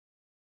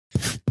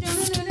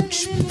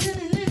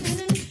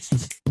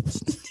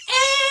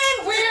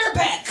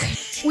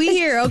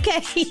here,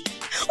 okay?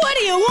 What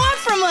do you want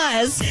from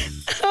us?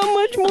 How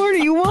much more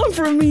do you want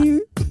from me?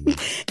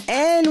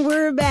 And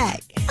we're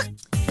back.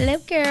 Hello,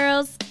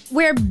 girls.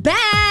 We're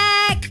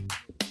back.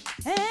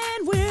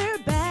 And we're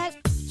back.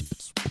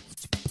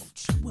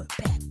 We're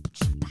back.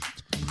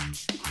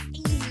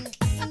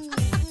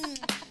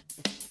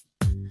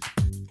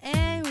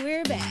 And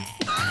we're back.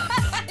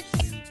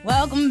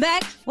 Welcome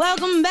back.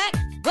 Welcome back.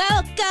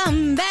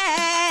 Welcome back.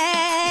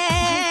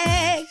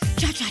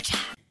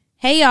 Cha-cha-cha.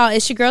 Hey, y'all.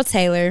 It's your girl,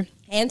 Taylor.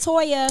 And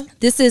Toya.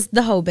 This is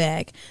The Hoe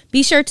Bag.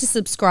 Be sure to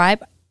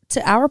subscribe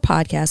to our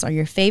podcast on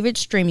your favorite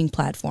streaming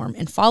platform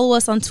and follow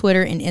us on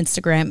Twitter and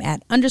Instagram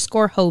at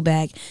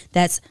 _Hoebag.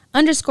 That's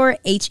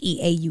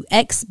 _HEAUXBAG.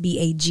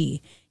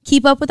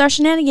 Keep up with our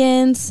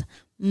shenanigans.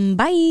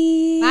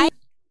 Bye. Bye.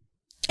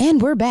 And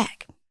we're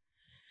back.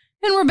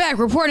 And we're back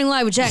reporting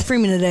live with Jack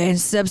Freeman today.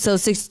 This is episode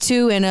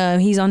 62,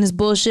 and he's on his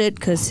bullshit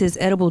because his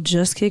edible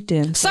just kicked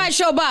in.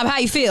 Sideshow Bob, how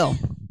you feel?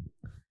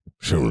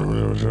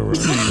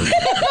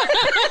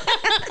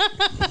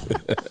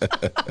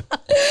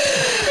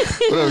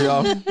 What up,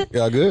 y'all?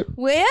 Y'all good?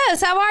 Well,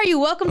 yes. How are you?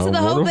 Welcome to the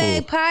Hoe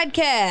wonderful. Bag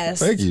podcast.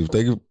 Thank you.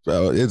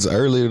 It's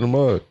early in the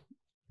morning.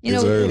 You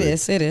know, early.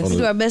 It is. We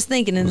do our best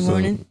thinking in the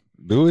morning.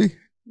 Do we?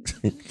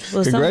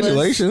 Well,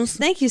 Congratulations.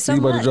 Thank you so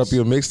you much. about to drop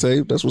you a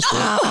mixtape? That's what's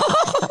up.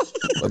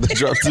 About to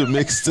drop you a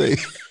mixtape.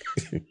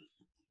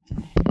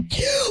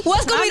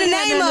 What's going to be the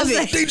name of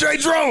it?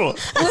 DJ Drama.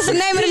 What's the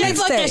name of the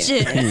Fuck that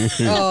mixtape?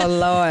 shit. Oh,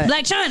 Lord.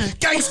 Black China.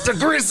 Gangsta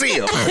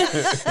Grizzly.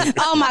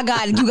 Oh, my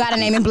God. You got a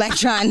name in Black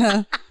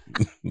China.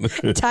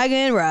 Tiger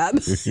and Rob.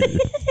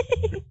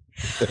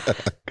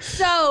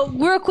 So,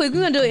 real quick,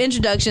 we're going to do an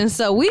introduction.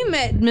 So, we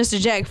met Mr.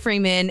 Jack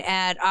Freeman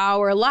at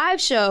our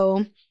live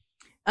show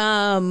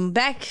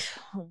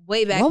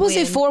way back What was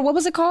when. it for? What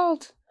was it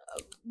called?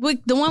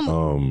 The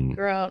one,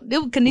 girl,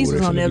 Kenise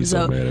was on the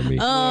episode.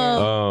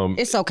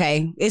 It's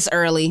okay. It's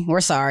early. We're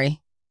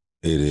sorry.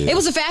 It is. It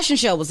was a fashion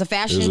show. It was a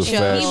fashion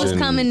show. He was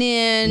coming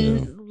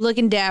in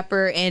looking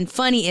dapper and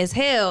funny as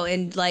hell.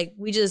 And like,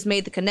 we just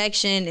made the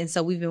connection. And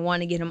so we've been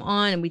wanting to get him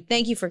on. And we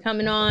thank you for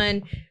coming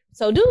on.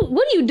 So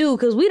what do you do?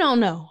 Because we don't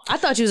know. I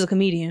thought you was a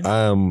comedian.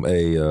 I am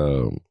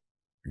a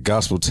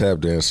gospel tap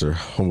dancer,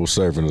 humble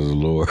servant of the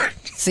Lord.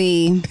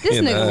 See, This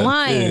nigga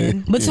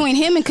lying. between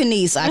him and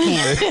Kenise, I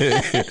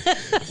can't.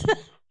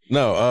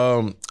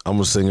 No, I'm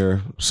a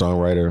singer,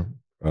 songwriter.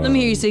 Let me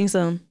hear you sing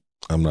some.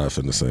 I'm not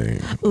finna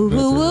sing. Ooh,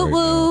 woo, woo,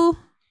 woo.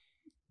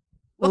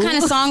 What kind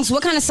of songs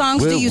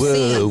do you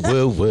sing?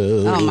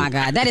 Well. Oh my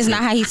God, that is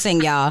not how he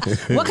sing, y'all.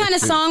 What kind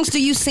of songs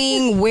do you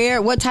sing?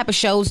 What type of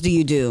shows do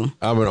you do?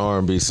 I'm an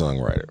R&B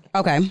songwriter.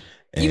 Okay. You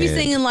be And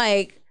singing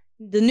like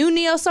the new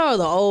neo soul or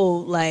the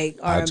old like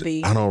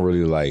R&B? I don't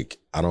really like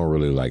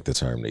the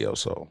term neo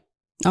soul.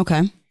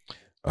 Okay.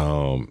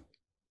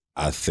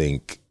 I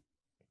think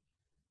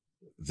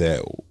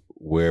that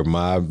where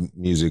my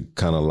music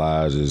kind of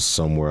lies is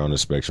somewhere on the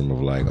spectrum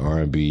of like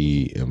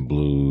R&B and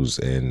blues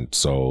and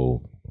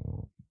soul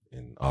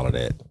and all of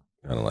that.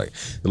 Kind of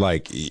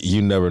like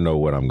you never know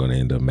what I'm going to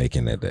end up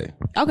making that day.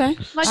 Okay.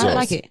 I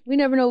like it. We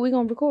never know what we're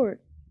going to record.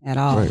 At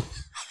all. Right.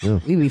 Yeah.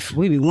 We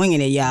be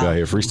winging it, y'all. You out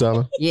here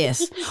freestyling?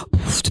 Yes.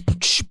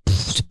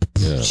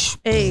 Yeah.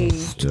 Hey.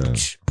 Yeah.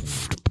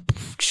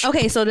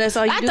 Okay, so that's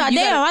all you do.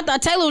 I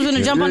thought Taylor was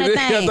gonna jump on that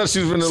thing. I thought she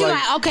was gonna She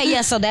like, okay,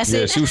 yeah, so that's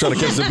it. She was trying to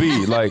catch the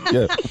beat. Like,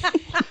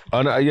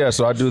 yeah.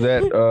 So I do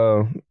that.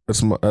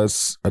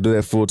 I do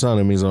that full time.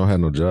 That means I don't have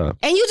no job.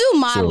 And you do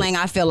modeling,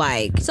 I feel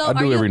like. So I are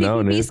do you every a now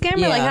and PPP then.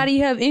 scammer? Like, how do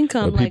you have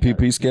income? A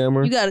PPP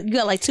scammer. You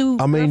got like two.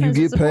 I mean, you girlfriends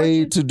to get support paid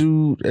you? to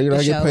do.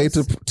 I get paid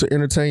to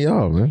entertain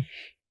y'all, man.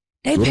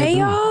 They What I pay do.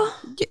 y'all?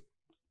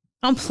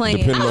 I'm playing.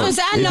 Depending I on- was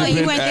gonna say, I know you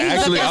ain't thinking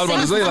Actually, about I was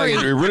about to that say, like,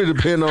 free. it really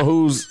depends on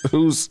who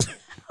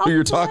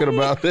you're talking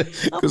about,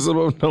 because some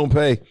of them don't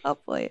pay. I'll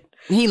play it.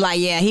 He like,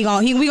 yeah, we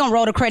gonna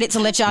roll the credit to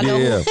let y'all know.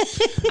 Yeah.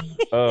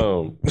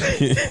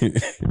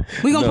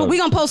 we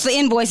gonna post the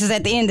invoices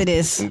at the end of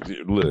this.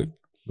 Look,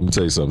 let me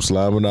tell you something.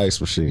 Slime and Ice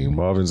Machine,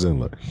 Marvin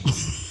Zindler.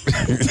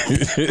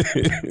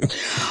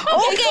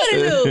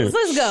 Okay, news.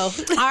 Let's go.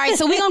 All right,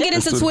 so we're going to get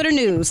into Twitter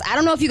news. I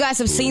don't know if you guys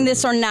have seen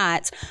this or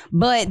not,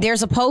 but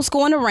there's a post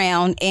going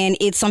around, and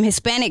it's some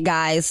Hispanic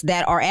guys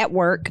that are at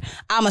work.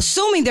 I'm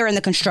assuming they're in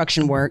the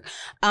construction work,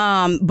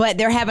 but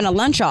they're having a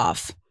lunch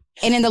off.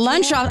 And in the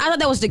lunch off, I thought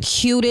that was the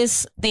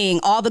cutest thing.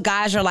 All the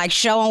guys are like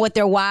showing what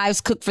their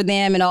wives cook for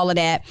them and all of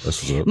that.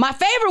 That's what's up. My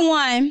favorite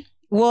one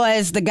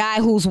was the guy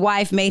whose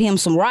wife made him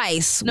some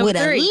rice with a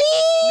little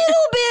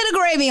bit of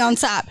gravy on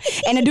top.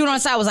 And the dude on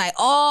the side was like,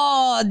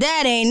 oh,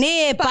 that ain't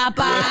it,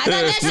 Papa. I thought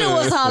that shit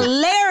was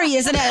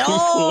hilarious. And that,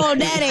 oh,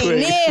 that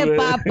ain't it,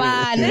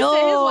 Papa. No.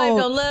 His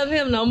wife don't love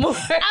him no more.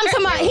 I'm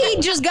talking about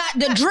he just got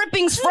the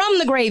drippings from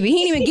the gravy.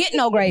 He didn't even get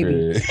no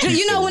gravy.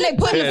 You know when they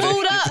put the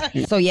food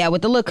up? So yeah,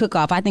 with the little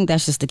cook-off, I think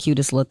that's just the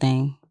cutest little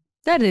thing.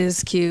 That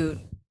is cute.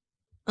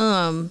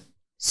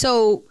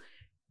 So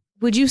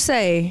would you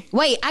say?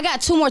 Wait, I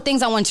got two more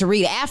things I wanted to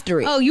read after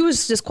it. Oh, you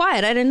was just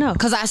quiet. I didn't know.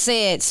 Because I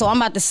said, so I'm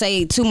about to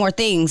say two more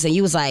things. And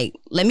you was like,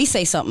 let me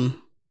say something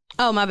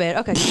Oh, my bad.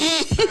 Okay.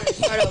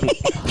 Start over.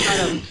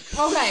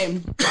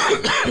 Okay.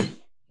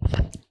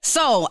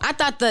 So I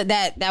thought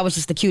that was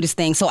just the cutest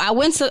thing. So I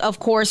went to, of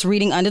course,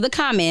 reading under the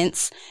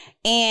comments,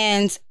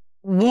 and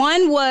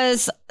one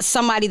was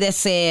somebody that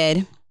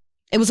said,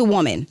 it was a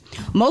woman.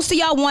 Most of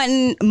y'all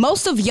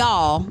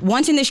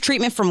wanting this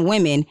treatment from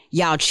women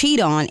y'all cheat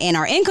on and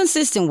are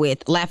inconsistent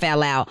with, laugh out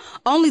loud.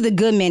 Only the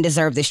good men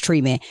deserve this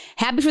treatment.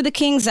 Happy for the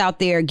kings out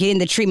there getting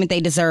the treatment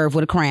they deserve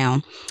with a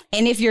crown.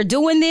 And if you're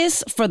doing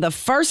this for the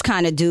first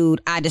kind of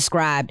dude I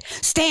described,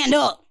 stand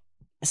up.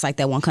 It's like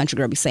that one country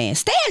girl be saying,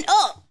 stand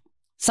up.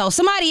 So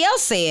somebody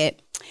else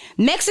said,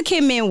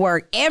 Mexican men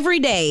work every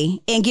day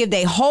and give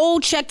their whole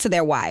check to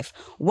their wife.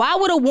 Why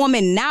would a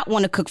woman not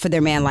want to cook for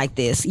their man like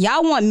this?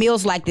 Y'all want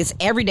meals like this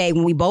every day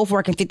when we both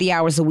working 50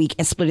 hours a week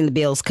and splitting the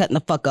bills, cutting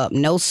the fuck up.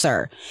 No,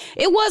 sir.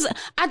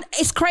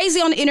 It's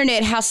crazy on the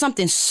internet how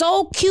something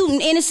so cute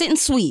and innocent and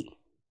sweet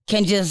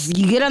can just,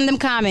 you get on them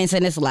comments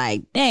and it's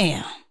like,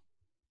 damn,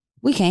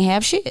 we can't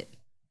have shit.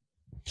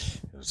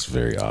 It's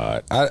very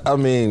odd. I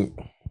mean,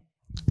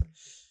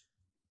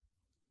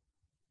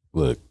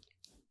 look,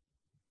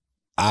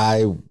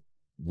 I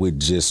would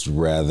just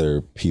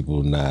rather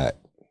people not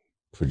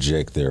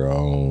project their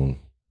own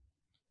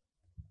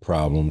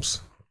problems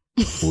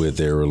with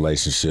their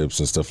relationships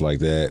and stuff like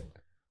that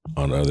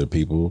on other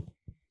people.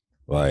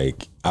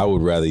 Like, I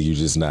would rather you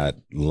just not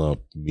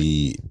lump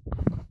me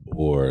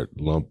or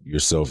lump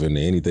yourself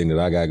into anything that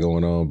I got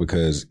going on,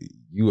 because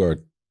you are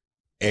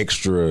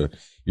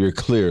you're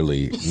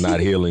clearly not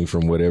healing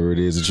from whatever it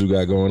is that you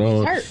got going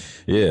on. Hurt.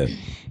 Yeah.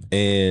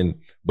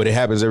 But it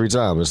happens every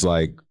time. It's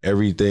like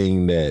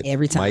everything that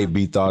might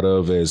be thought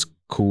of as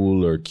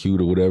cool or cute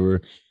or whatever,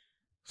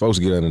 folks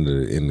get in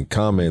the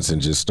comments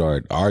and just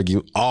start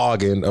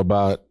arguing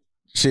about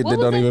shit that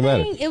don't even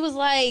matter. It was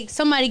like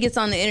somebody gets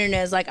on the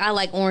internet, it's like, I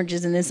like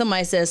oranges, and then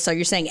somebody says, so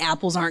you're saying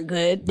apples aren't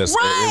good? That's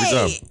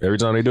right. Every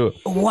time they do it.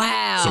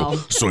 Wow.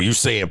 So you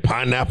saying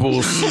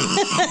pineapples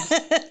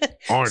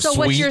aren't so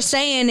sweet? what you're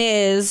saying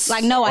is,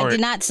 like, no, I did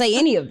not say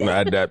any of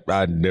that.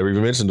 I never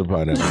even mentioned the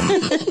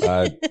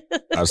pineapple.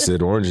 I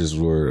said oranges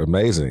were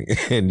amazing,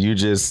 and you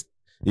just,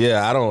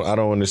 I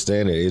don't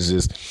understand it. It's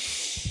just,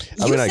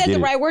 you said the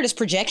right word is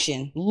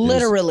projection.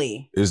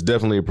 Literally, it's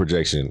definitely a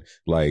projection.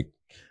 Like,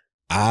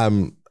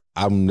 I'm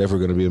never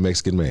gonna be a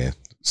Mexican man,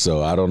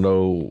 so I don't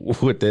know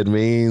what that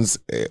means.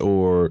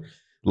 Or,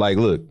 like,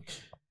 look,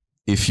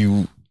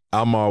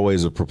 I'm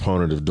always a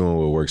proponent of doing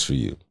what works for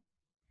you.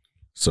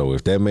 So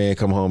if that man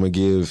come home and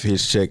give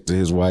his check to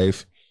his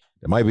wife,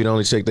 it might be the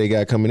only check they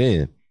got coming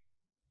in.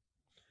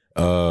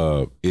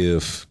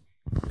 If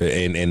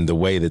the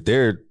way that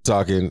they're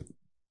talking,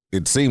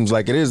 it seems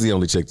like it is the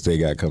only check that they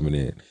got coming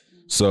in.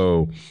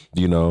 So,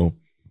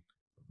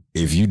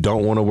 if you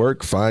don't want to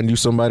work, find you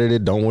somebody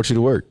that don't want you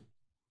to work.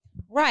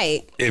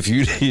 Right. If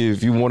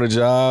you want a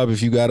job,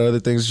 if you got other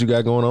things that you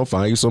got going on,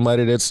 find you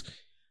somebody that's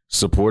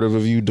supportive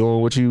of you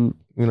doing what you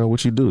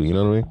do. You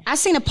know what I mean? I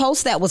seen a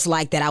post that was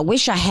like that. I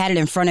wish I had it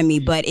in front of me,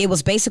 but it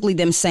was basically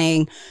them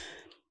saying,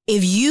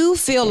 if you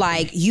feel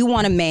like you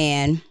want a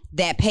man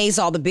that pays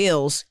all the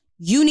bills,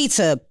 you need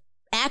to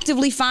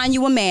actively find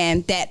you a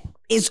man that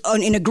is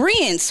in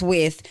agreement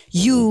with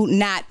you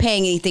not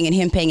paying anything and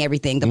him paying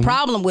everything. The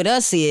problem with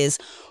us is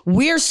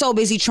we're so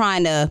busy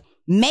trying to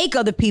make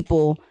other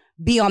people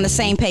be on the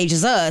same page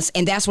as us,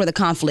 and that's where the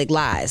conflict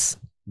lies.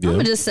 Yeah. I'm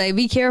gonna just say,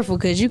 be careful,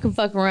 because you can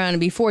fuck around and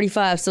be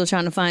 45 still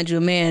trying to find you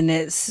a man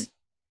that's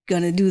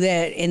gonna do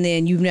that, and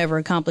then you've never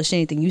accomplished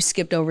anything. You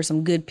skipped over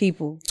some good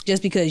people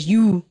just because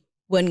you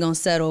wasn't gonna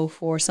settle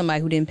for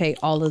somebody who didn't pay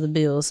all of the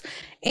bills.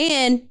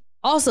 And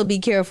also be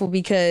careful,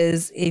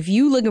 because if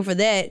you looking for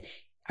that,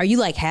 are you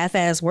like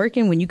half-ass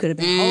working when you could have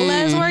been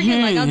whole-ass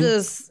working? Like,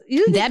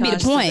 that'd be the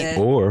point.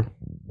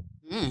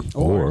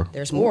 Or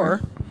there's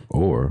more.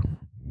 Or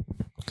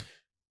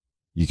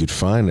you could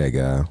find that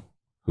guy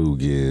who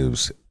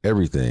gives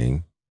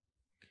everything,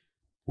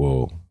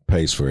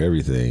 pays for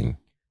everything,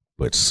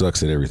 but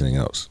sucks at everything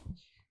else.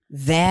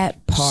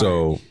 That part.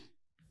 So,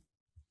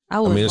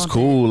 I mean, it's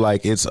cool.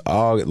 Like, it's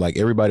all, like,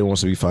 everybody wants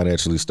to be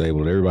financially stable,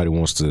 and everybody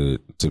wants to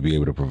be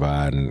able to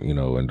provide and,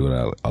 and do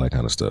all that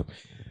kind of stuff.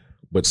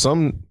 But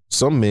some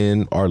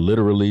men are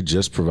literally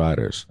just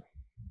providers.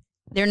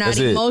 They're not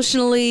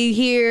emotionally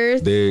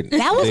here.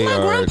 That was my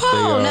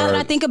grandpa. Now that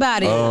I think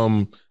about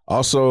it.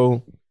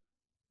 Also,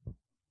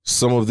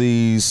 some of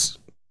these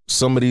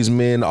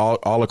men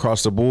all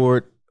across the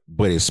board,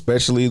 but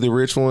especially the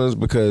rich ones,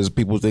 because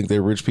people think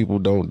that rich people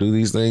don't do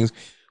these things,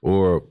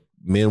 or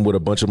men with a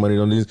bunch of money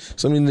don't do these.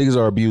 Some of these niggas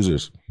are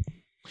abusers.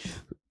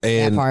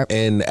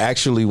 And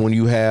actually, when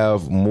you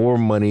have more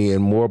money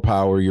and more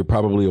power, you're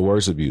probably a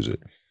worse abuser.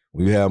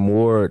 When you have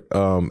more,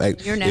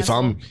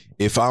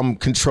 if I'm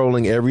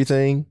controlling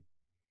everything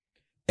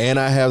and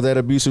I have that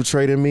abusive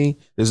trait in me,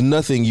 there's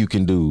nothing you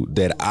can do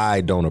that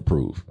I don't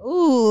approve.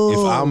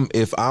 Ooh.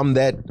 If I'm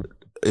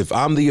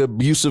the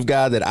abusive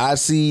guy that I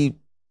see,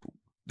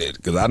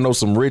 because I know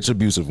some rich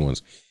abusive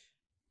ones,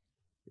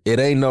 it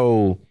ain't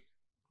no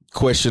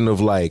question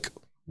of like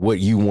what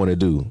you want to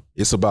do.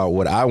 It's about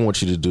what I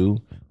want you to do,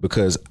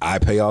 because I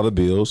pay all the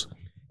bills,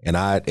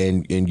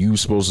 and you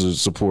supposed to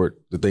support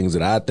the things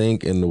that I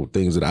think and the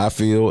things that I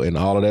feel and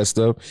all of that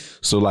stuff.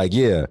 So like,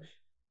 yeah,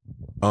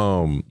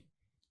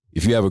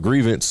 if you have a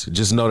grievance,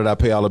 just know that I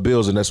pay all the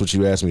bills, and that's what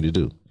you asked me to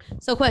do.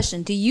 So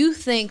question, do you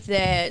think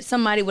that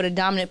somebody with a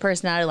dominant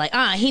personality, like,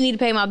 he need to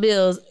pay my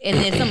bills, and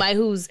then somebody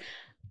who's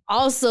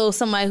also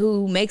somebody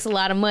who makes a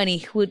lot of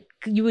money,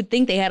 you would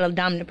think they had a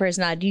dominant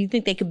personality, do you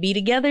think they could be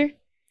together?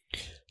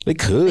 They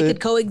could. They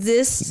could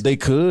coexist? They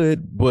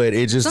could, but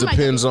it just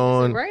depends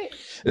on, right?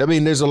 I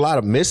mean, there's a lot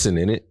of missing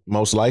in it,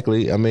 most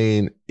likely. I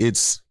mean, I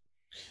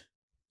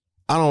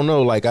don't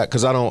know, like,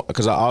 because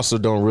I also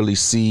don't really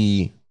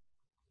see,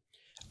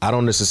 I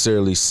don't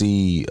necessarily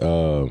see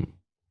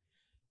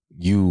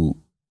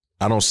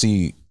I don't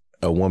see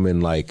a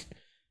woman like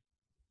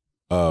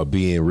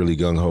being really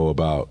gung-ho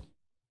about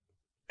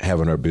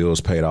having her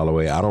bills paid all the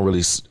way. I don't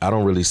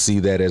really see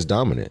that as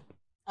dominant.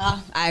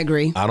 I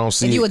agree. I don't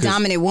see if you're a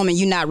dominant woman,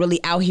 you're not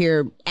really out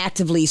here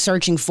actively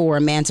searching for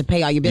a man to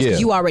pay all your bills. Yeah.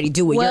 You already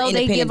do it. Well, you're an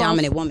independent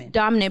dominant woman.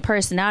 Dominant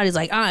personalities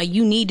like,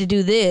 you need to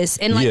do this.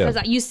 And like,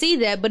 cause you see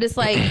that, but it's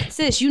like,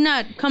 sis, you're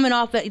not coming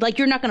off like,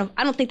 you're not going to,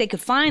 I don't think they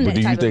could find that type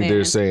of man. Do you think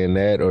they're saying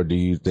that, or do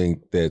you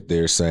think that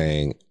they're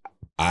saying,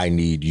 I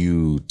need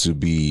you to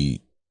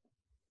be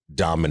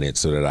dominant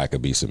so that I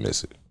could be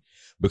submissive?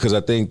 Because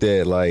I think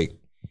that, like,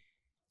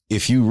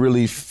 if you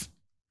really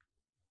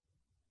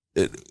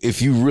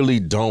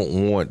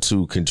don't want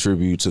to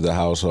contribute to the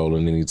household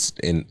and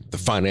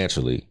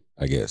financially,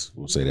 I guess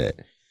we'll say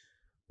that,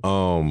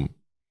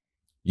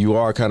 you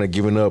are kind of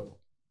giving up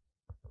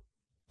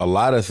a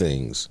lot of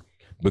things,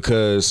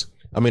 because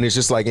I mean, it's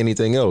just like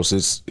anything else.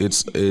 It's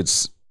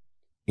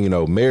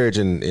marriage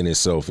in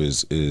itself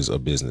is a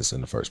business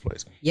in the first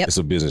place. Yep. It's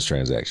a business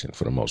transaction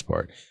for the most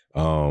part.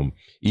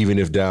 Even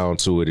if down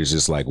to it, it's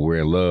just like, we're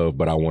in love,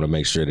 but I want to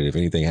make sure that if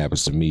anything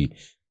happens to me,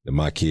 that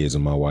my kids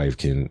and my wife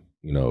can,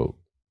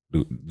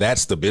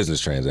 that's the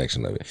business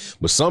transaction of it.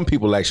 But some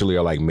people actually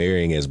are like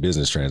marrying as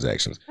business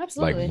transactions.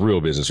 Absolutely. Like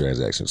real business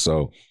transactions.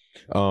 So,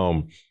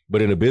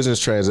 but in a business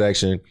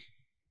transaction,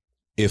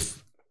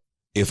 if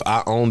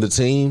I own the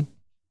team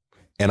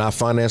and I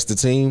finance the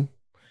team,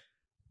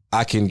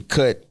 I can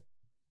cut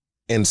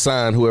and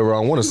sign whoever I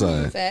want to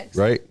sign. Facts.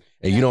 Right?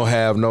 And you don't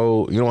have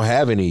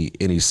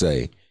any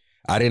say.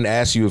 I didn't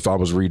ask you if I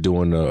was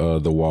redoing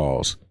the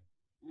walls.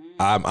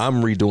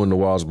 I'm redoing the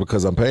walls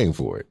because I'm paying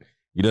for it.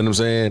 You know what I'm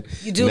saying?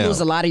 You do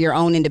lose a lot of your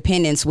own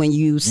independence when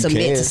you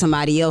submit to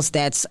somebody else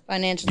that's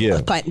financially,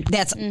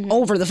 that's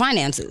over the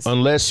finances.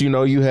 Unless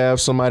you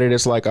have somebody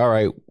that's like, all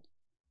right,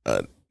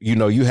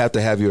 you have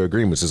to have your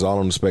agreements. It's all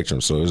on the spectrum.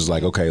 So it's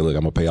like, okay, look,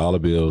 I'm gonna pay all the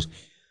bills,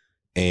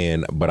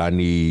 but I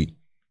need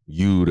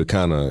you to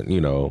kind of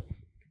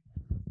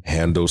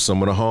handle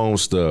some of the home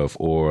stuff,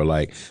 or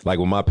like with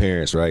my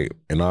parents, right?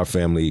 In our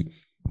family,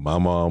 my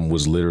mom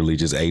was literally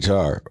just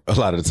HR a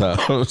lot of the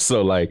time.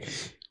 So like,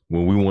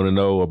 when we want to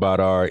know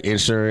about our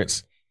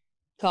insurance,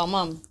 call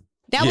mom.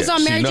 That was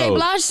on Mary J.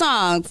 Blige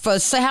song. For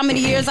how many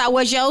years I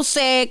was your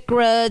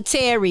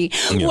secretary,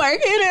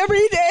 working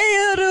every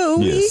day of the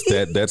week.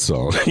 Yes, that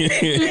song.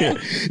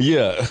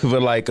 Yeah,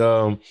 but like,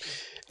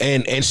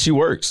 and she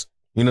works.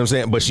 You know what I'm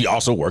saying? But she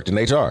also worked in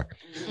HR.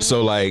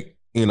 So like,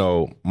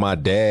 my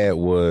dad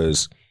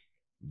was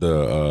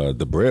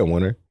the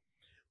breadwinner,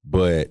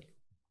 but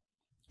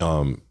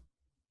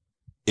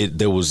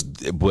it was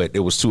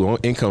two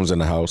incomes in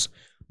the house,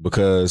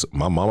 because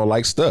my mama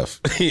likes stuff.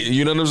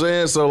 You know what I'm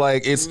saying? So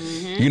like, it's,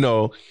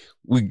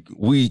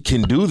 we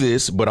can do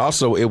this, but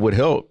also it would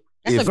help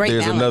if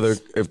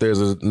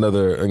there's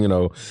another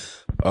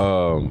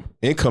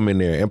income in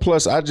there. And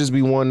plus, I just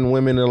be wanting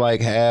women to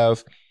like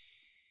have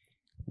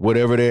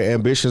whatever their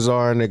ambitions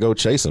are and they go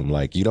chase them.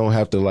 Like, you don't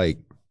have to like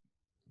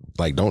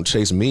don't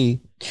chase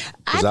me.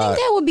 I think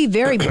that would be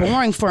very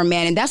boring for a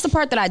man. And that's the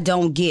part that I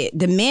don't get.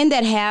 The men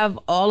that have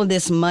all of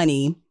this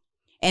money,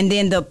 and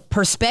then the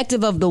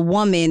perspective of the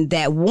woman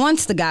that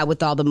wants the guy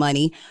with all the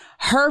money,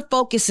 her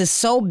focus is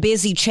so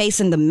busy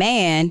chasing the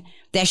man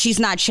that she's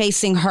not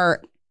chasing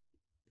her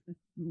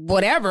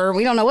whatever.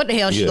 We don't know what the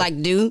hell she like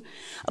to do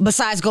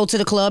besides go to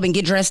the club and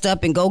get dressed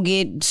up and go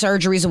get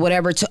surgeries or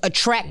whatever to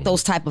attract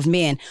those type of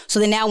men. So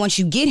then now once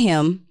you get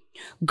him,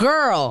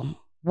 girl,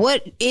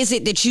 what is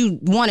it that you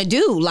want to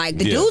do? Like,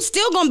 the dude's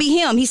still going to be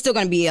him. He's still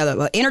going to be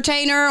an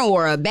entertainer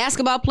or a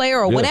basketball player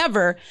or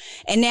whatever.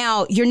 And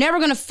now you're never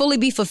going to fully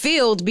be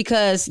fulfilled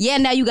because,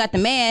 now you got the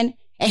man.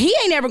 And he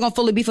ain't never gonna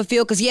fully be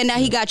fulfilled because now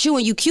he got you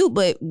and you cute,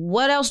 but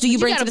what else do you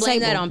bring to the table? You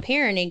gotta blame that on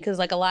parenting, because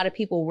like a lot of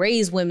people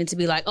raise women to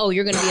be like, oh,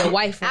 you're gonna be a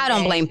wife. I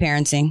don't blame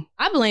parenting.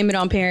 I blame it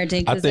on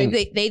parenting, because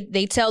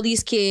they tell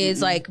these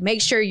kids like,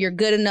 make sure you're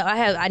good enough.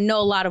 I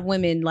know a lot of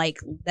women like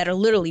that are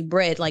literally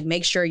bred like,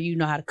 make sure you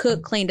know how to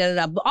cook, clean,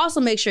 but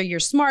also make sure you're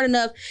smart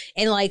enough.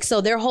 And like,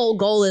 so their whole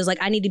goal is like,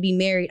 I need to be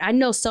married. I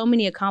know so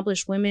many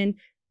accomplished women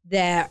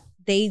that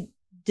they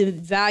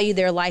value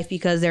their life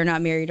because they're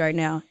not married right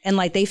now, and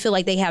like they feel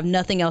like they have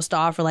nothing else to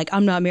offer. Like,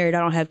 I'm not married, I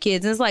don't have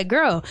kids. And it's like,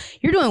 girl,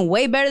 you're doing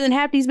way better than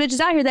half these bitches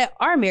out here that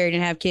are married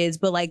and have kids,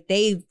 but like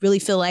they really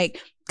feel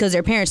like, because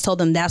their parents told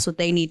them that's what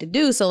they need to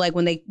do. So like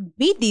when they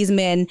meet these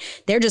men,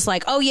 they're just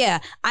like, oh yeah,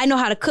 I know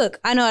how to cook.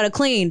 I know how to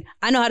clean.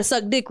 I know how to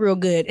suck dick real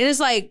good. And it's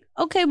like,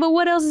 okay, but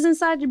what else is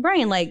inside your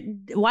brain? Like,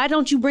 why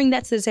don't you bring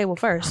that to the table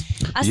first?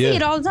 I see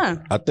it all the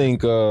time. I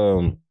think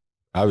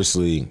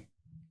obviously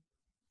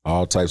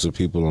all types of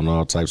people on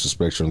all types of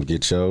spectrum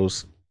get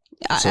chose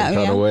some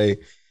kind of way.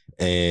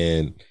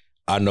 And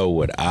I know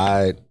what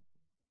I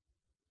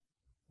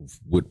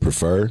would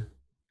prefer.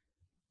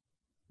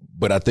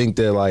 But I think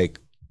that like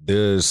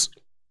there's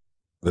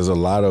a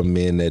lot of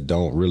men that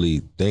don't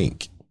really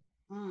think.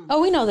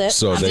 Oh, we know that.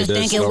 So I'm just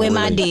thinking with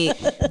my dick.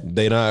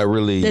 They not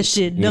really. That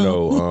shit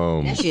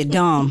dumb. That shit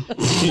dumb.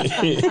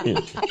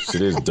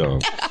 Shit is dumb.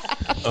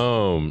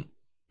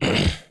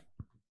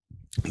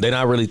 They're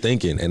not really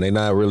thinking, and they're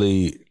not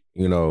really,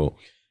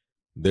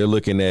 they're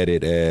looking at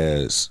it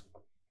as,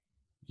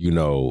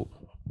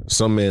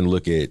 some men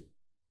look at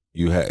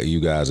you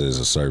guys as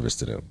a service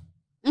to them.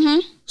 Mm-hmm.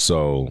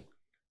 So,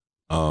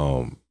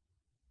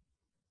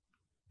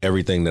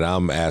 everything that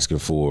I'm asking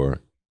for,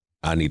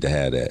 I need to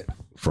have that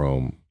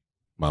from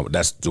my.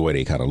 That's the way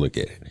they kind of look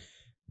at it,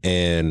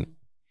 and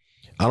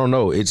I don't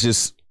know. It's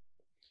just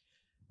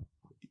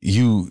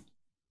you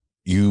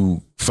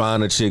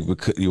find a chick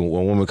because a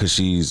woman because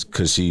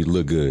she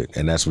look good,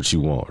 and that's what you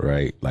want,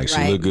 right? Like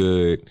she look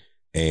good,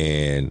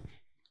 and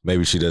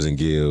maybe she doesn't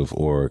give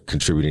or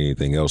contribute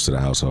anything else to the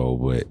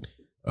household,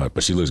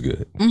 but she looks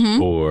good,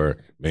 or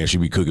man, she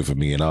be cooking for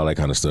me and all that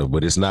kind of stuff.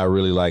 But it's not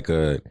really like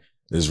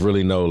there's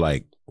really no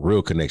like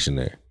real connection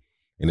there.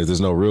 And if there's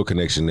no real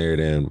connection there,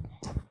 then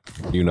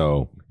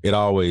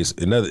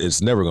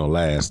it's never gonna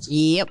last.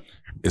 Yep,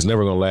 it's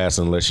never gonna last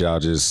unless y'all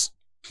just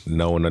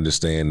know and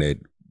understand that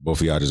both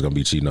of y'all just gonna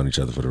be cheating on each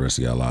other for the rest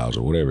of y'all lives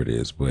or whatever it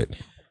is. But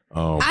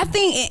I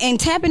think, and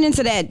tapping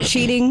into that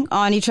cheating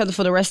on each other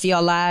for the rest of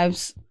your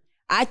lives,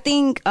 I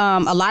think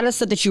a lot of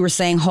stuff that you were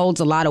saying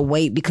holds a lot of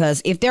weight,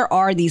 because if there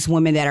are these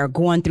women that are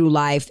going through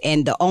life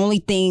and the only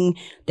thing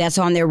that's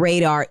on their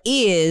radar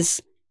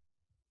is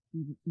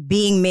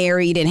being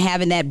married and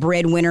having that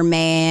breadwinner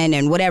man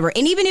and whatever,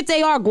 and even if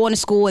they are going to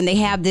school and they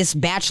have this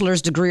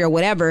bachelor's degree or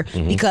whatever,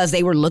 because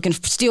they were looking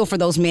still for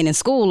those men in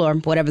school or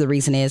whatever the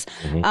reason is,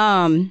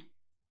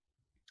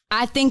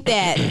 I think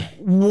that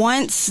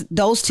once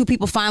those two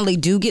people finally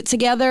do get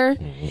together,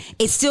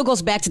 it still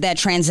goes back to that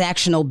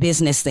transactional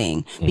business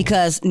thing,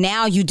 because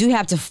now you do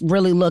have to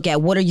really look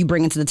at what are you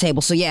bringing to the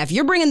table. So yeah, if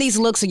you're bringing these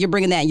looks and you're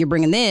bringing that and you're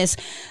bringing this,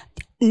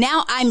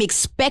 now I'm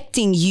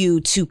expecting you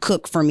to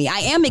cook for me. I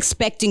am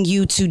expecting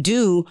you to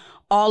do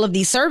all of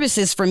these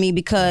services for me,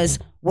 because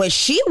what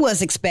she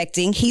was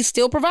expecting, he's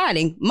still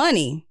providing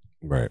money.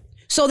 Right.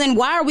 So then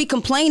why are we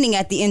complaining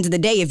at the end of the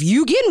day if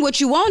you getting what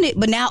you wanted,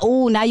 but now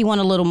you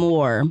want a little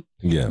more?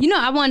 Yeah.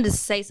 I wanted to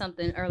say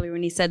something earlier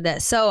when he said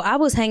that. So I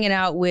was hanging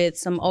out with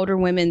some older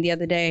women the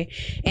other day,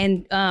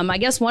 and I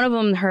guess one of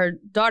them, her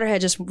daughter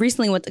had just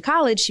recently went to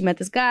college. She met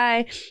this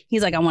guy.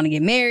 He's like, I want to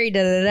get married,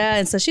 da da da.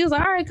 And so she was like,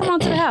 all right, come on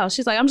to the house.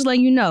 She's like, I'm just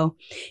letting you know,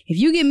 if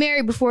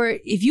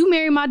you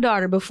marry my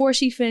daughter before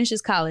she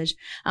finishes college,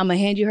 I'm gonna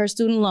hand you her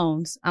student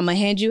loans. I'm gonna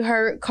hand you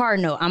her car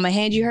note. I'm gonna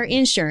hand you her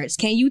insurance.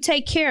 Can you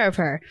take care of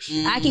her?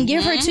 I can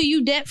give her to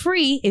you debt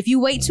free if you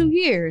wait 2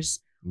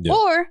 years,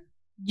 or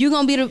you're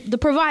going to be the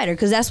provider,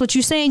 because that's what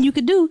you're saying you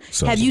could do.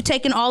 Have you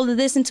taken all of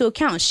this into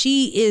account?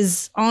 She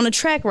is on a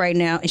track right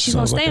now, and she's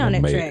going to stay on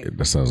that track.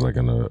 That sounds like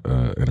an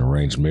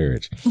arranged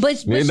marriage. But I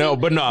feel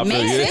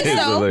sense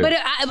though. But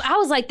I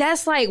was like,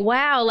 that's like,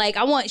 wow. Like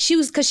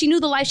because she knew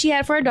the life she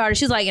had for her daughter.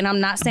 She's like, and I'm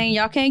not saying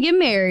y'all can't get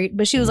married,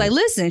 but she was like,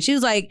 listen, she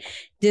was like,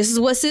 this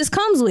is what sis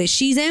comes with.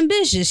 She's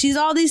ambitious. She's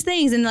all these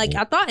things. And like,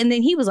 I thought, and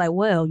then he was like,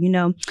 well,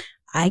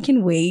 I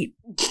can wait.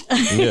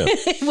 Yeah.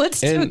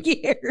 What's 2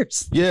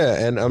 years?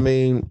 Yeah, and I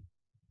mean,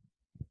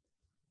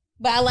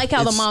 but I like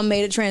how the mom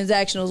made it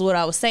transactional is what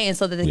I was saying,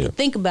 so that they could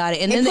think about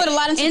it. And then put a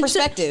lot into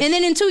perspective. And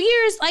then in 2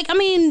 years, like, I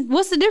mean,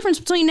 what's the difference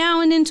between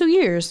now and in 2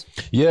 years?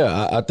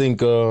 Yeah, I think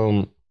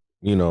people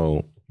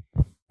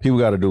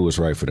got to do what's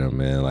right for them,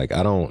 man. Like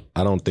I don't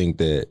think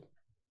that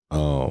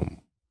a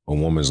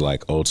woman's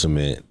like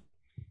ultimate,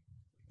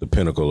 the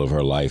pinnacle of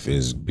her life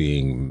is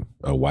being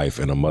a wife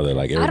and a mother.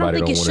 Like everybody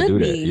don't want to do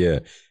that. Yeah.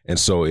 And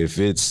so if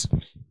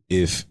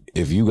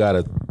you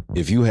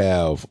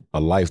have a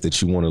life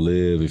that you want to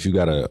live, if you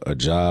got a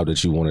job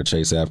that you want to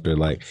chase after,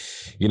 like,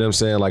 you know what I'm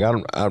saying? Like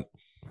a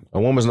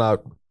woman's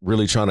not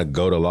really trying to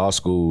go to law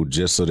school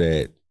just so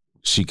that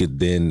she could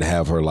then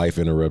have her life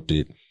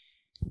interrupted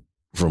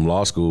from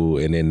law school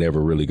and then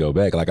never really go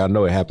back. Like I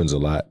know it happens a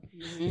lot,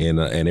 and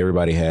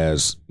everybody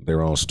has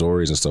their own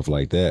stories and stuff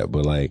like that.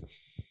 But like,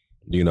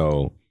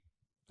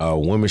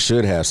 women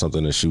should have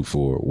something to shoot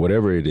for,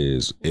 whatever it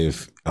is.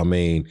 If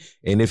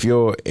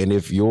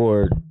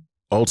your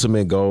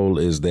ultimate goal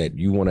is that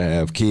you want to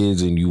have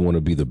kids and you want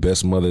to be the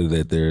best mother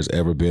that there's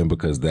ever been,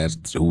 because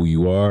that's who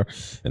you are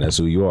and that's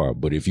who you are.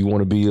 But if you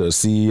want to be a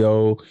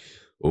CEO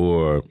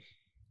or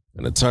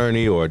an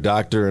attorney or a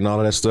doctor and all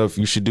of that stuff,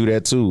 you should do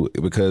that too,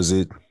 because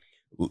in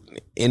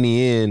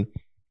the end,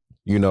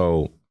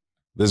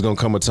 there's going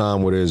to come a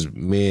time where there's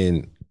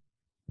men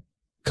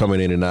coming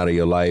in and out of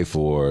your life,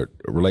 or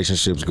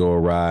relationships go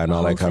awry and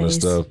all that kind of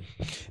stuff.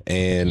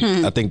 And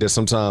I think that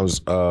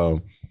sometimes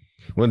one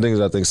of the things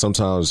I think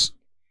sometimes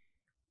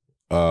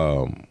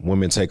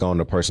women take on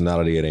the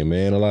personality of a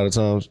man a lot of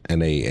times,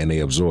 and they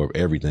absorb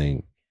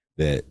everything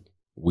that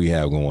we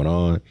have going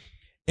on,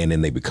 and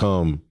then they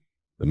become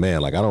the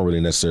man. Like, I don't really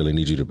necessarily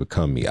need you to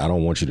become me. I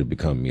don't want you to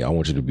become me. I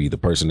want you to be the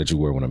person that you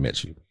were when I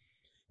met you,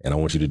 and I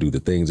want you to do the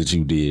things that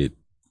you did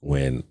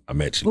when I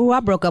met you. Oh, I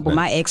broke up with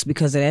my ex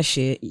because of that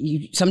shit.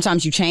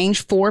 Sometimes you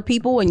change for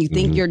people and you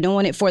think you're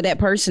doing it for that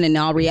person, and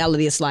in all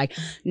reality, it's like,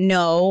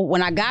 no,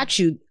 when I got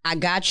you.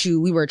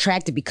 We were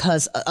attracted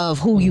because of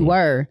who you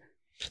were.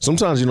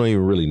 Sometimes you don't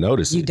even really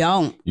notice it. You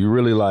don't. You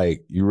really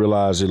you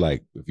realize you're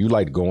like, if you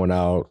like going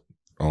out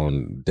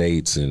on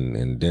dates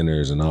and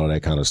dinners and all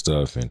that kind of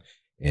stuff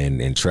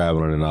and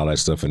traveling and all that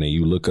stuff, and then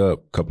you look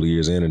up a couple of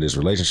years into this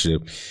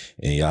relationship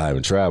and y'all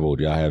haven't traveled,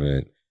 y'all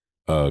haven't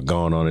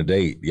gone on a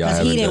date, y'all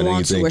haven't he didn't done want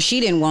anything. to, or she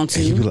didn't want to.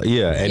 And you be like,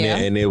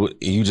 and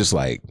you just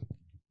like,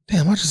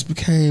 damn, I just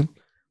became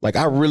like,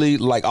 I really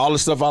like all the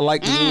stuff I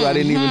like to do, I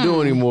didn't even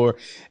do anymore.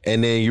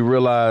 And then you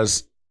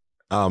realize,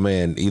 oh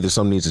man, either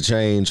something needs to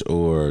change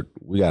or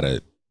we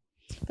gotta.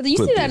 But you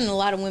see that in a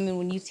lot of women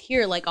when you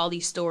hear like all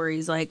these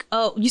stories, like,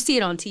 oh, you see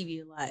it on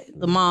TV a lot.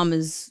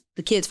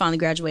 The kids finally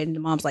graduated, and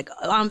the mom's like,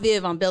 oh, I'm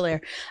Viv, I'm Bel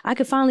Air. I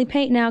could finally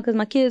paint now because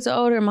my kids are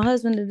older and my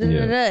husband,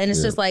 and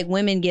it's just like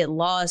women get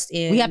lost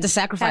in. We have to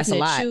sacrifice a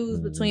lot.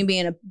 Choose between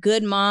being a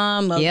good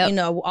mom,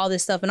 all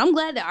this stuff. And I'm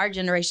glad that our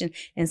generation,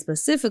 and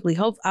specifically,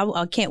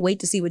 I can't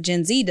wait to see what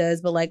Gen Z does.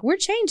 But like, we're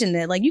changing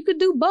that. Like, you could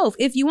do both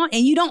if you want,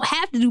 and you don't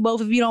have to do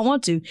both if you don't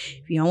want to.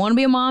 If you don't want to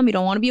be a mom, you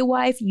don't want to be a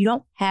wife, you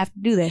don't have to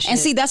do that shit. And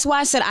see, that's why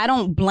I said I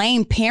don't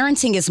blame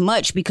parenting as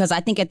much, because I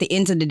think at the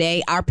end of the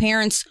day, our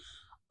parents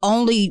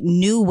only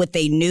knew what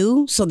they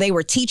knew, so they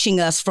were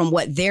teaching us from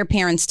what their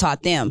parents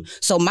taught them.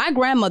 So my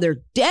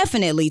grandmother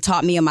definitely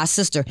taught me and my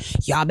sister,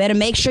 y'all better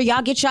make sure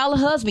y'all get y'all a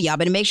husband. Y'all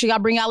better make sure y'all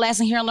bring y'all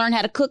ass in here and learn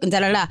how to cook and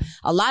da-da-da.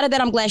 A lot of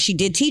that I'm glad she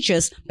did teach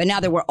us, but now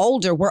that we're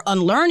older, we're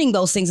unlearning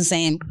those things and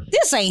saying,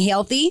 this ain't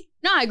healthy.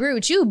 No, I agree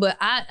with you, but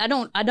I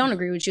don't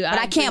agree with you. But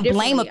I can't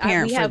blame a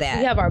parent for that.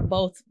 We have our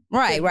both.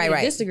 Right.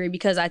 Disagree,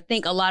 because I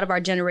think a lot of our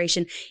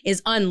generation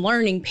is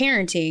unlearning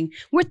parenting.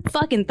 We're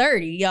fucking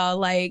 30, y'all.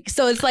 Like,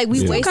 so it's like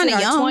we wasted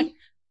our 20.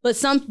 But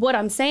what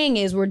I'm saying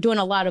is we're doing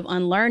a lot of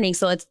unlearning.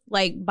 So it's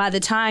like by the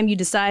time you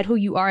decide who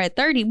you are at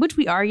 30, which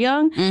we are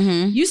young,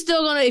 you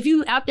still gonna, if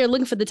you out there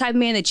looking for the type of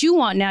man that you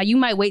want now, you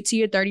might wait till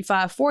you're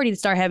 35, 40 to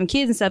start having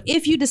kids and stuff.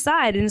 If you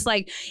decide, and it's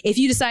like, if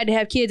you decide to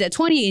have kids at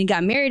 20 and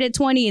got married at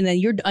 20, and then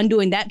you're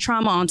undoing that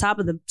trauma on top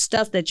of the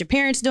stuff that your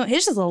parents doing,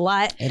 it's just a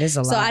lot. It is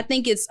a lot. So I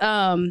think it's,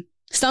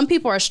 some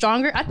people are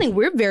stronger. I think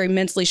we're very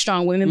mentally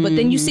strong women, but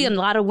then you see a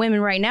lot of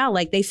women right now,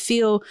 like they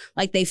feel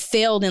like they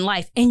failed in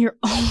life, and you're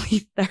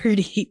only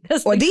 30.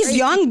 Or these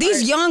young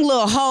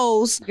little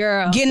hoes,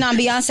 girl, getting on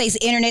Beyonce's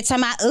internet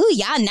talking about, ooh,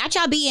 y'all, not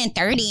y'all being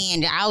 30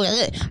 and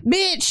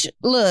bitch,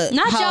 look,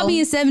 not ho. y'all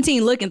being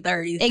 17 looking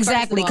 30.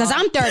 Exactly, because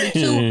I'm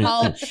 32,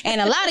 ho,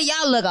 and a lot of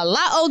y'all look a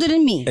lot older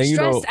than me. And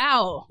stressed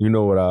out. You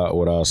know what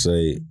I'll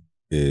say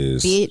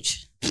is,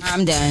 bitch,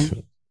 I'm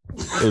done.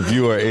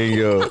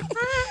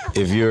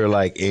 If you're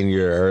like in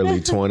your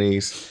early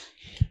 20s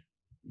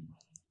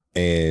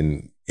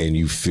and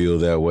you feel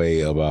that way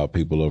about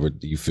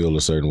you feel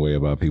a certain way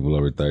about people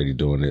over 30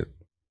 doing it,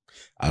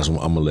 I'm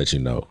gonna let you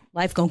know.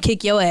 Life gonna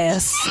kick your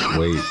ass.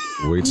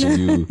 Wait till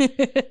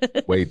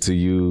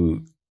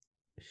you.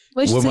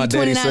 What my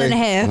daddy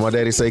say? My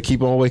daddy say,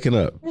 keep on waking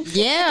up.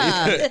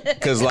 Yeah.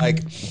 Because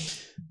like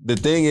the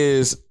thing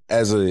is,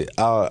 I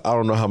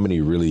don't know how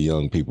many really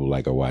young people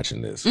like are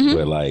watching this,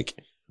 but like,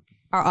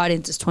 our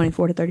audience is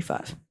 24 to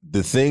 35.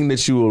 The thing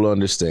that you will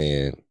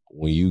understand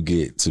when you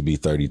get to be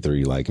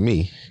 33 like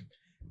me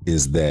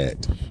is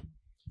that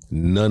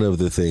none of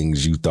the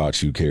things you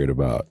thought you cared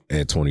about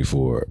at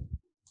 24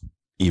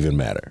 even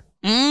matter.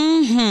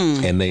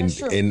 And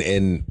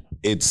and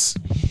it's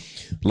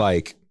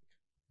like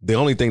the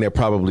only thing that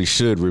probably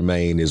should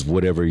remain is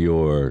whatever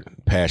your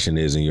passion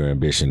is and your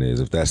ambition is,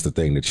 if that's the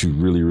thing that you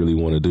really, really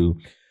want to do.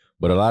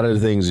 But a lot of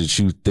the things that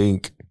you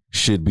think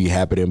should be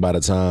happening by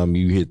the time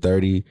you hit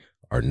 30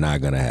 are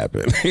not gonna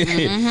happen.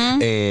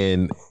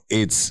 And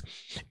it's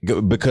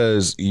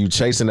because you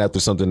chasing after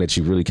something that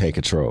you really can't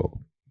control.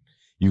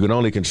 You can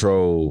only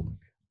control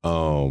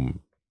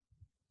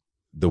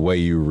the way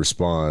you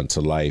respond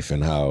to life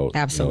and how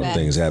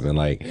things happen.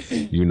 Like,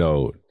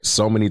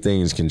 so many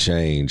things can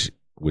change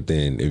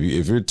within,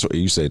 if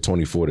you say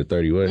 24 to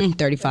 30, what?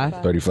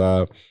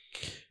 35.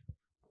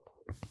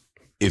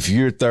 If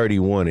you're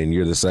 31 and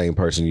you're the same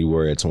person you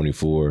were at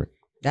 24,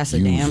 that's a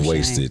damn shame. You've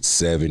wasted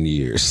 7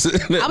 years. I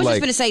was just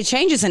going to say,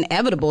 change is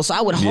inevitable. So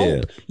I would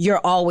hope you're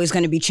always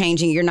going to be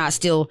changing. You're not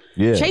still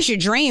chase your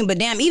dream. But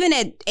damn, even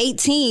at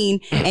 18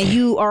 and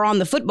you are on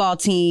the football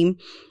team,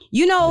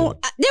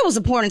 there was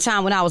a point in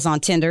time when I was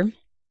on Tinder.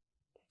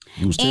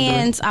 You was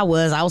and I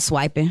was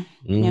swiping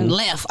and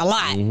left a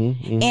lot.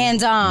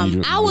 And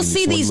I will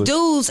see these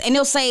dudes and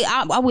they'll say,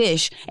 I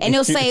wish. And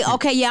they'll say,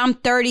 okay, yeah, I'm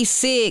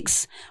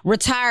 36,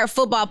 retired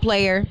football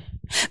player.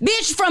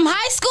 Bitch, from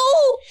high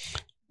school?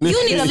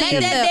 You need to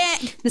let that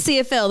the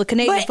CFL, the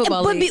Canadian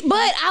Football League.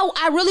 But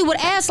I really would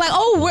ask, like,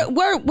 oh,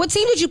 what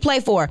team did you play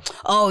for?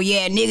 Oh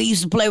yeah, nigga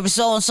used to play for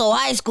so and so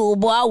high school.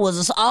 Boy, I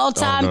was an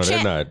all-time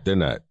champ. They're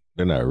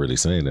not really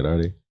saying that,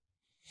 are they?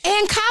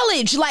 And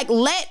college, like,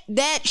 let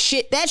that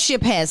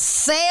ship has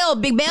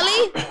sailed, big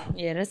belly.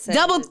 Yeah, that's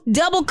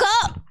double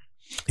cup.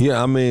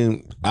 Yeah, I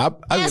mean, I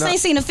ain't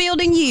seen a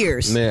field in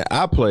years. Man,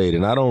 I played,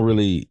 and I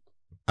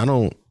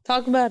don't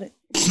talk about it.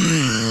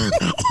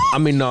 I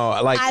mean, no,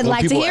 like I'd when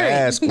like people to hear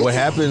ask it. what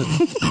happened.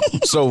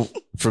 So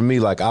for me,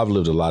 like I've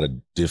lived a lot of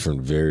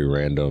different, very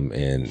random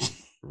and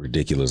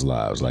ridiculous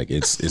lives. Like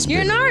it's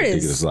You're been an a artist.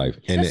 ridiculous life.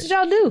 And that's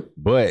what y'all do.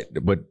 But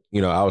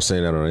you know, I was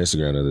saying that on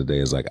Instagram the other day.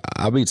 It's like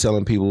I'll be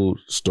telling people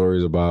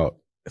stories about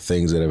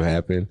things that have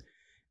happened,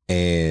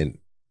 and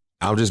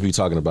I'll just be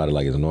talking about it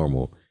like it's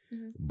normal.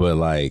 But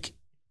like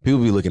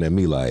people be looking at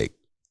me like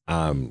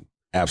I'm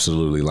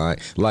absolutely lying.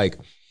 Like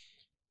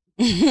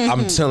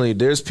I'm telling you,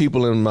 there's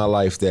people in my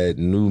life that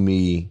knew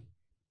me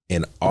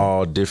in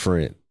all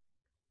different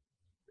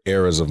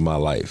eras of my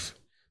life.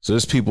 So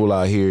there's people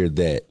out here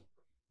that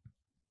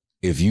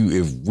if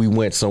we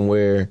went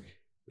somewhere,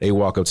 they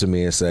walk up to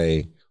me and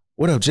say,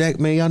 "What up, Jack,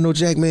 man? Y'all know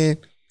Jack, man?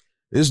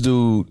 This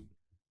dude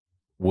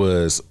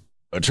was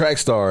a track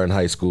star in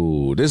high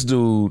school. This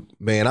dude,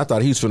 man, I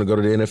thought he was finna go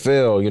to the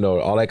NFL, you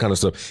know, all that kind of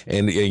stuff."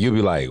 And you'll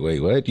be like,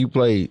 "Wait, what? You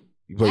play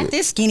Not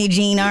this skinny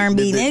jean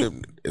R&B,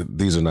 nigga.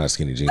 These are not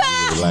skinny jeans.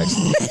 These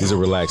are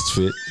relaxed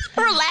fit.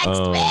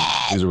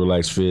 These are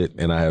relaxed fit,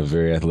 and I have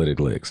very athletic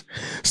legs.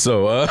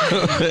 So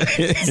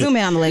zoom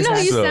in on the legs. No,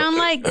 you sound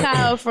like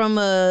Kyle from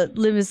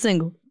Living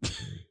Single.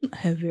 I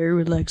have very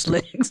relaxed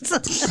legs.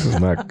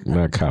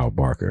 not Kyle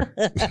Barker.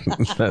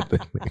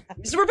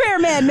 It's a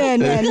repairman, man.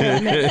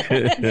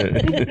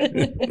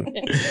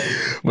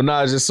 But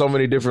no, it's just so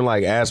many different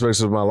like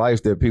aspects of my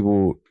life that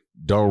people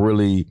don't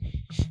really.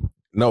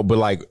 No, but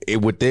like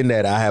within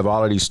that, I have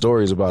all of these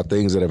stories about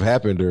things that have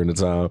happened during the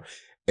time,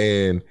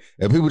 and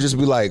people just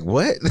be like,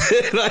 "What?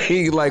 like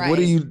right. What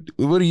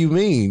do you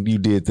mean you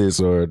did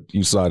this or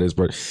you saw this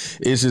person?"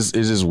 It's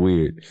just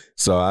weird.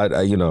 So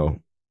I you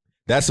know,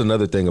 that's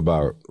another thing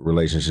about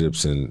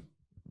relationships, and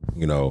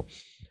you know,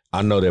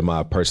 I know that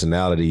my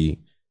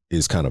personality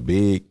is kind of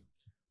big,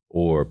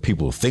 or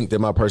people think that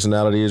my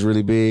personality is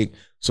really big.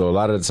 So a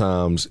lot of the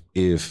times,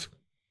 if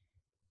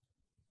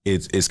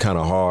it's kind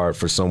of hard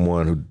for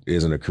someone who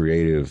isn't a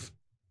creative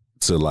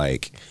to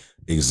like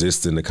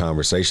exist in the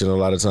conversation a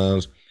lot of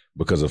times,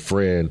 because a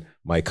friend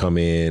might come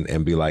in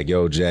and be like,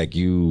 "Yo, Jack,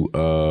 you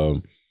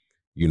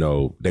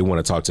know, they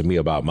want to talk to me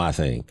about my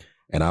thing."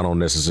 And I don't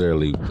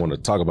necessarily want to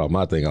talk about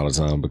my thing all the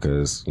time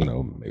because, you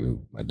know, maybe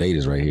my date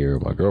is right here, or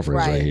my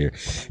girlfriend's right here.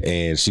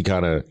 And she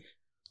kind of,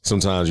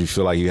 sometimes you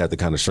feel like you have to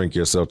kind of shrink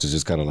yourself to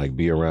just kind of like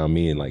be around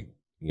me and like,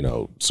 you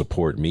know,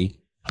 support me.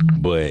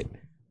 But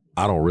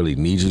I don't really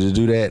need you to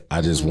do that.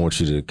 I just want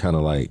you to kind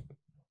of like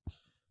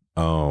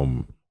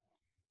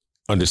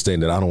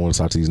understand that I don't want to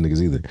talk to these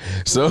niggas either.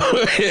 So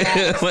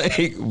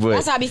like, but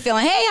that's how I be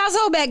feeling. Hey, how's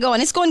Hoback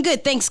going? It's going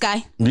good. Thanks,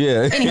 Sky.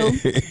 Yeah.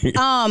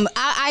 Anywho,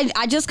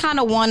 I just kind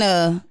of want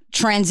to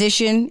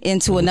transition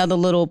into another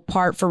little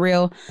part for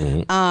real,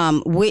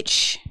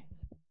 which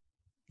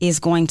is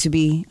going to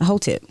be a whole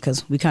tip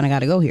because we kind of got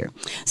to go here.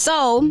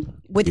 So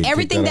with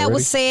everything that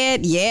was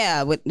said,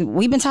 yeah,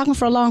 we've been talking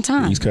for a long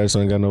time. These guys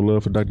ain't got no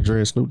love for Dr. Dre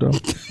and Snoop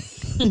Dogg.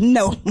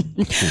 No.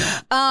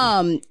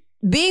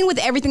 Being with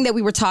everything that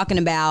we were talking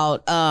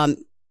about, I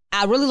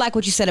really like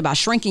what you said about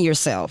shrinking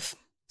yourself.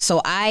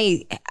 So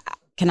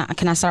can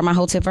I start my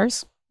whole tip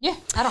first? Yeah,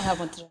 I don't have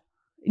one today.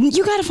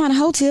 You got to find a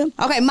whole tip.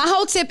 Okay, my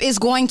whole tip is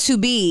going to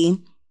be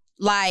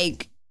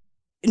like,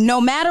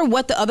 no matter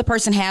what the other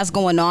person has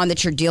going on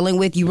that you're dealing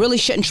with, you really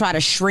shouldn't try to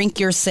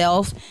shrink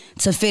yourself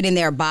to fit in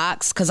their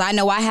box. Because I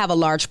know I have a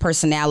large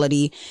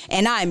personality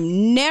and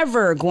I'm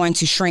never going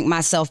to shrink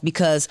myself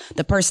because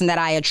the person that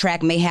I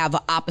attract may have an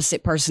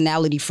opposite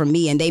personality from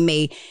me and they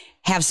may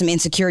have some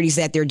insecurities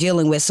that they're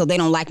dealing with. So they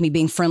don't like me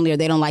being friendly or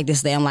they don't like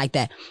this, they don't like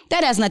that.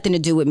 That has nothing to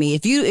do with me.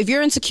 If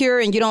you're insecure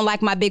and you don't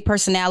like my big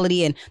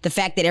personality and the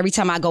fact that every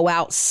time I go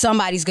out,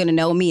 somebody's going to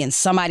know me and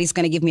somebody's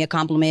going to give me a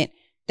compliment,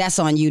 that's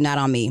on you, not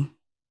on me.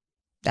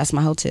 That's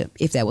my whole tip,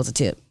 if that was a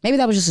tip. Maybe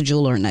that was just a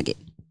jewel or a nugget.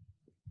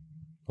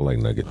 I like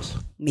nuggets.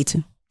 Me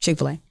too.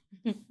 Chick-fil-A.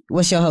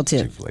 What's your whole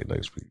tip? Chick-fil-A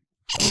nuggets.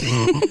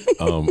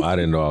 I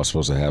didn't know I was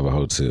supposed to have a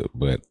whole tip,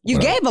 but you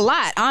gave a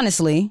lot,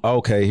 honestly.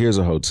 Okay, here's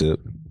a whole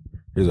tip.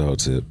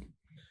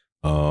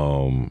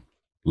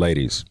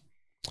 Ladies,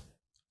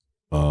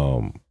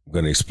 I'm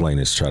gonna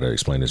try to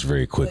explain this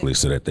very quickly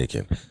so that they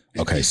can.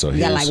 Okay, so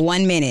you got like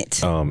 1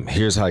 minute.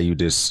 Here's how you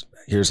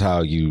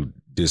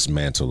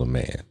dismantle a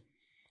man,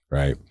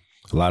 right?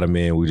 A lot of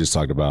men, we just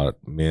talked about,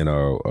 men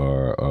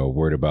are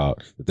worried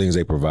about the things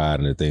they provide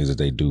and the things that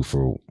they do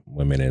for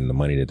women and the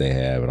money that they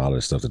have and all the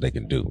stuff that they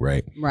can do,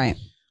 right? Right.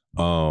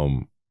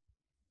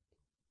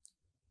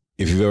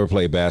 if you've ever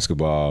played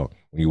basketball,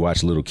 when you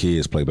watch little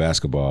kids play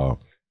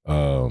basketball,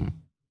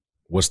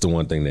 what's the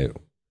one thing that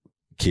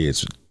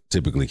kids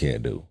typically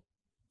can't do?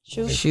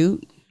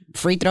 Shoot,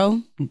 free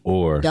throw,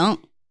 or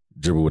dunk,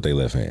 dribble with their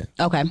left hand.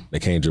 Okay, they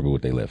can't dribble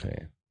with their left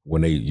hand.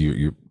 When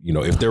you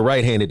know, if they're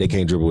right-handed, they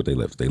can't dribble with their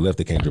left. If they left,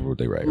 they can't dribble with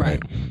their right.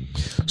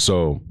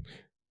 So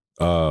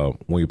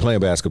when you're playing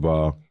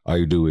basketball, all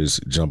you do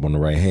is jump on the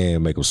right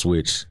hand, make them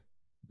switch.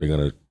 They're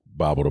gonna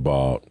bobble the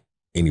ball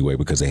anyway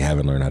because they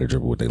haven't learned how to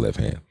dribble with their left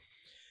hand.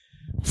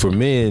 For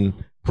men,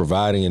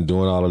 providing and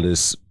doing all of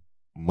this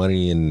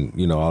money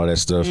and all of that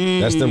stuff,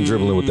 that's them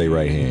dribbling with their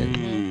right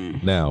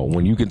hand. Now,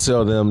 when you can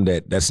tell them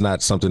that that's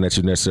not something that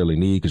you necessarily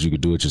need because you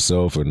could do it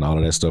yourself and all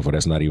of that stuff, or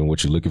that's not even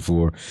what you're looking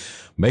for,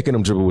 making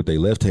them dribble with their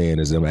left hand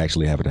is them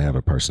actually having to have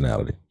a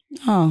personality.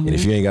 And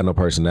if you ain't got no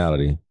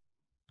personality,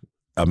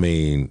 I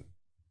mean,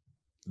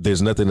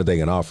 there's nothing that they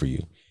can offer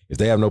you. If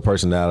they have no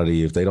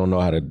personality, if they don't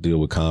know how to deal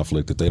with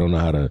conflict, if they don't know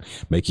how to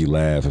make you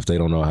laugh, if they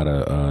don't know how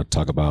to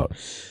talk about,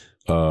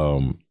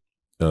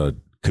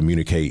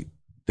 communicate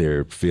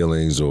their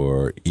feelings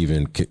or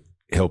even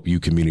help you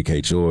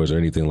communicate yours or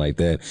anything like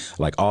that,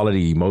 like all of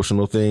the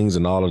emotional things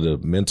and all of the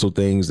mental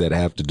things that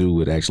have to do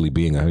with actually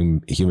being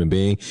a human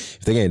being,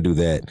 if they can't do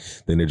that,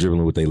 then they're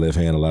dribbling with their left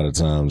hand a lot of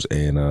times,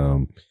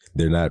 and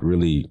they're not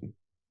really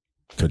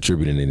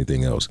contributing to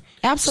anything else.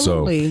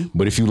 Absolutely. So,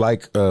 but if you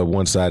like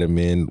one-sided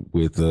men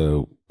with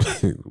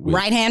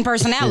right hand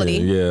personality,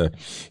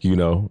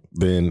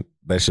 then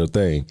that's your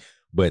thing.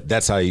 But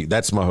that's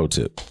my whole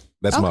tip.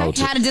 That's my whole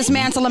tip. How to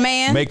dismantle a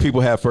man. Make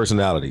people have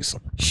personalities.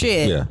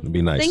 Shit. Yeah, it'd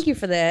be nice. Thank you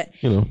for that.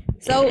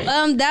 So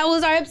that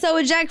was our episode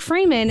with Jack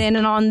Freeman, and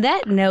on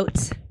that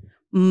note,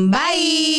 bye.